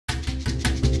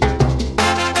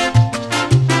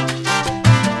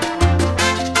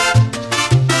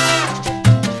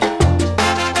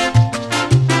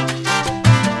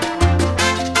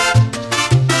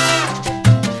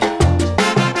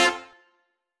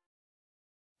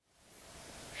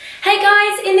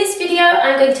video,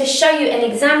 I'm going to show you an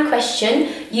exam question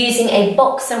using a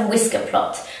box and whisker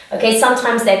plot. Okay,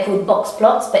 sometimes they're called box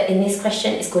plots, but in this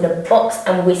question it's called a box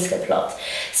and whisker plot.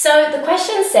 So the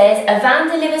question says, a van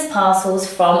delivers parcels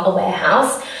from a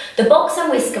warehouse. The box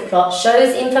and whisker plot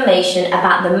shows information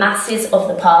about the masses of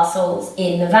the parcels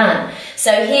in the van.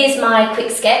 So here's my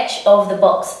quick sketch of the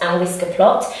box and whisker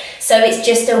plot. So it's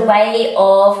just a way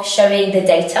of showing the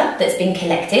data that's been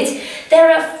collected. There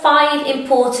are 5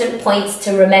 important points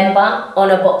to remember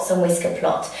on a box and whisker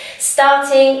plot.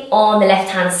 Starting on the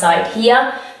left-hand side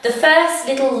here, the first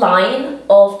little line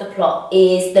of the plot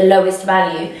is the lowest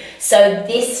value. So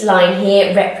this line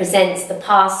here represents the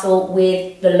parcel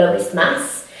with the lowest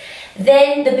mass.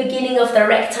 Then the beginning of the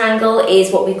rectangle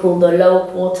is what we call the lower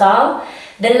quartile.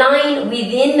 The line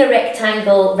within the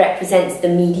rectangle represents the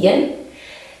median.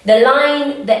 The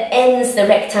line that ends the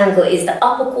rectangle is the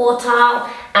upper quartile,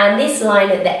 and this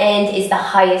line at the end is the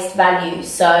highest value,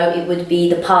 so it would be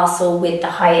the parcel with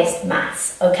the highest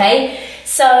mass, okay?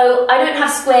 So I don't have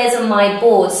squares on my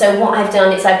board, so what I've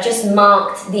done is I've just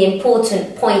marked the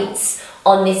important points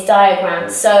on this diagram.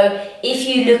 So if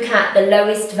you look at the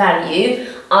lowest value,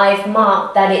 I've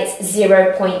marked that it's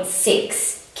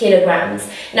 0.6 kilograms.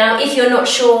 Now, if you're not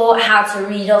sure how to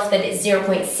read off that it's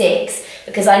 0.6,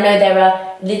 because I know there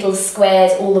are little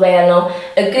squares all the way along,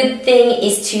 a good thing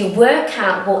is to work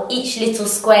out what each little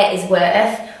square is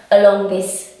worth along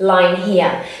this line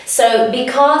here. So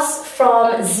because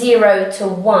from 0 to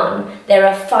 1 there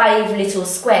are 5 little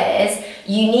squares,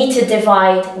 you need to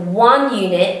divide 1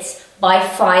 unit by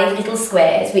 5 little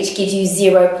squares, which gives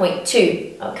you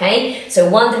 0.2, okay? So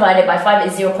 1 divided by 5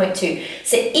 is 0.2.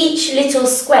 So each little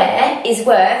square is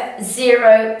worth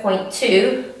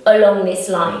 0.2 along this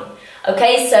line,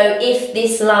 okay? So if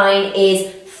this line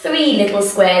is 3 little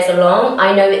squares along,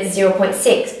 I know it's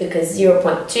 0.6 because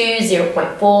 0.2,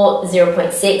 0.4,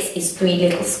 0.6 is 3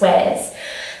 little squares.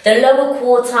 The lower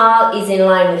quartile is in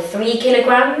line with 3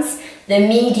 kilograms. The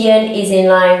median is in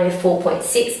line with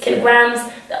 4.6 kilograms.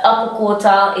 The upper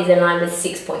quartile is in line with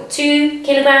 6.2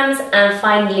 kilograms. And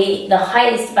finally, the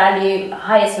highest value,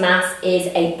 highest mass is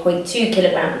 8.2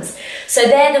 kilograms. So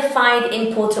they're the 5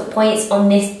 important points on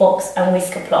this box and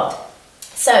whisker plot.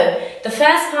 So the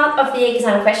first part of the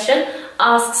exam question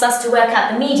asks us to work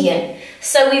out the median.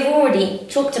 So we've already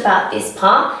talked about this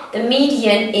part. The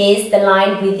median is the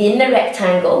line within the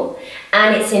rectangle,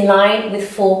 and it's in line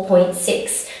with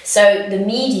 4.6. So the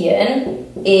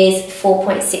median is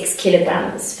 4.6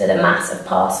 kilograms for the mass of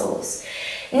parcels.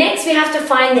 Next, we have to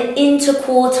find the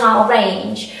interquartile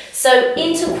range. So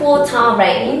interquartile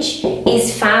range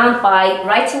is found by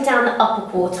writing down the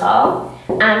upper quartile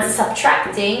and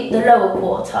subtracting the lower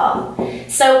quartile.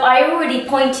 So I already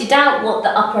pointed out what the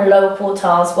upper and lower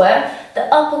quartiles were. The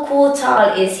upper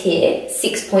quartile is here,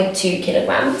 6.2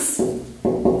 kilograms.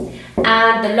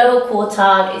 And the lower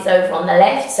quartile is over on the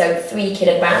left, so 3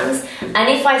 kilograms. And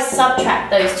if I subtract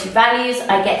those two values,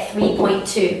 I get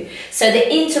 3.2. So the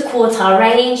interquartile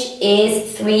range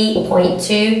is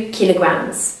 3.2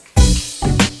 kilograms.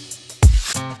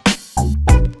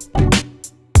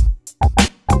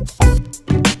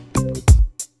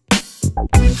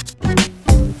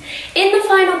 In the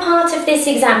final part of this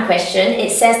exam question,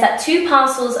 it says that 2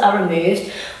 parcels are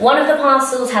removed. One of the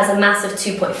parcels has a mass of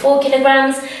 2.4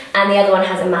 kilograms and the other one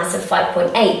has a mass of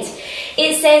 5.8.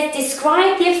 It says,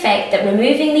 describe the effect that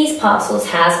removing these parcels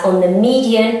has on the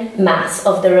median mass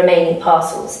of the remaining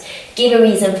parcels. Give a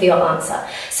reason for your answer.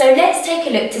 So let's take a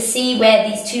look to see where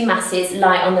these 2 masses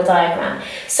lie on the diagram.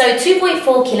 So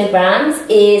 2.4 kilograms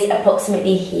is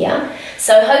approximately here.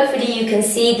 So hopefully you can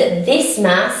see that this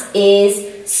mass is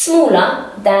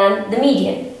smaller than the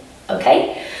median,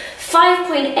 okay?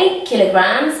 5.8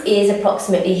 kilograms is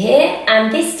approximately here,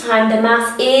 and this time the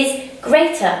mass is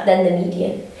greater than the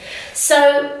median.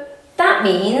 So that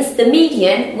means the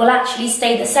median will actually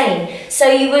stay the same. So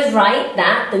you would write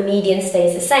that the median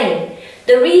stays the same.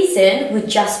 The reason would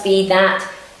just be that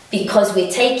because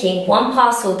we're taking one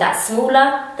parcel that's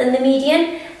smaller than the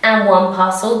median and one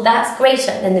parcel that's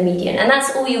greater than the median, and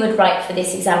that's all you would write for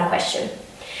this exam question.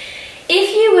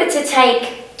 If you were to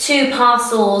take 2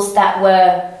 parcels that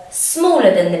were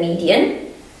smaller than the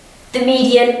median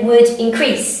would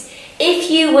increase. If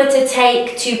you were to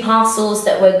take 2 parcels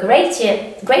that were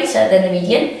greater than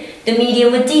the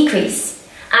median would decrease.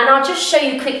 And I'll just show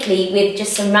you quickly with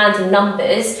just some random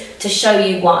numbers to show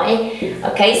you why.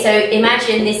 Okay, so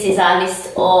imagine this is our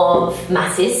list of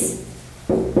masses.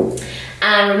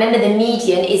 And remember, the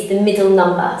median is the middle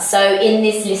number. So in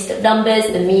this list of numbers,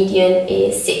 the median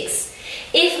is 6.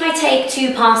 If I take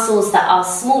 2 parcels that are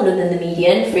smaller than the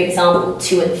median, for example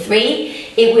 2 and 3,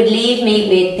 it would leave me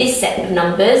with this set of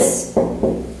numbers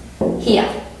here.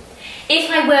 If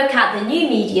I work out the new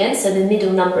median, so the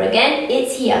middle number again,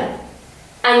 it's here.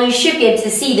 And you should be able to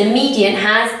see the median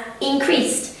has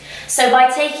increased. So by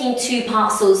taking two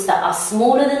parcels that are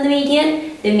smaller than the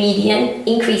median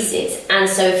increases. And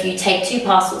so if you take two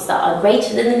parcels that are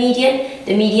greater than the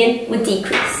median would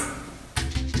decrease.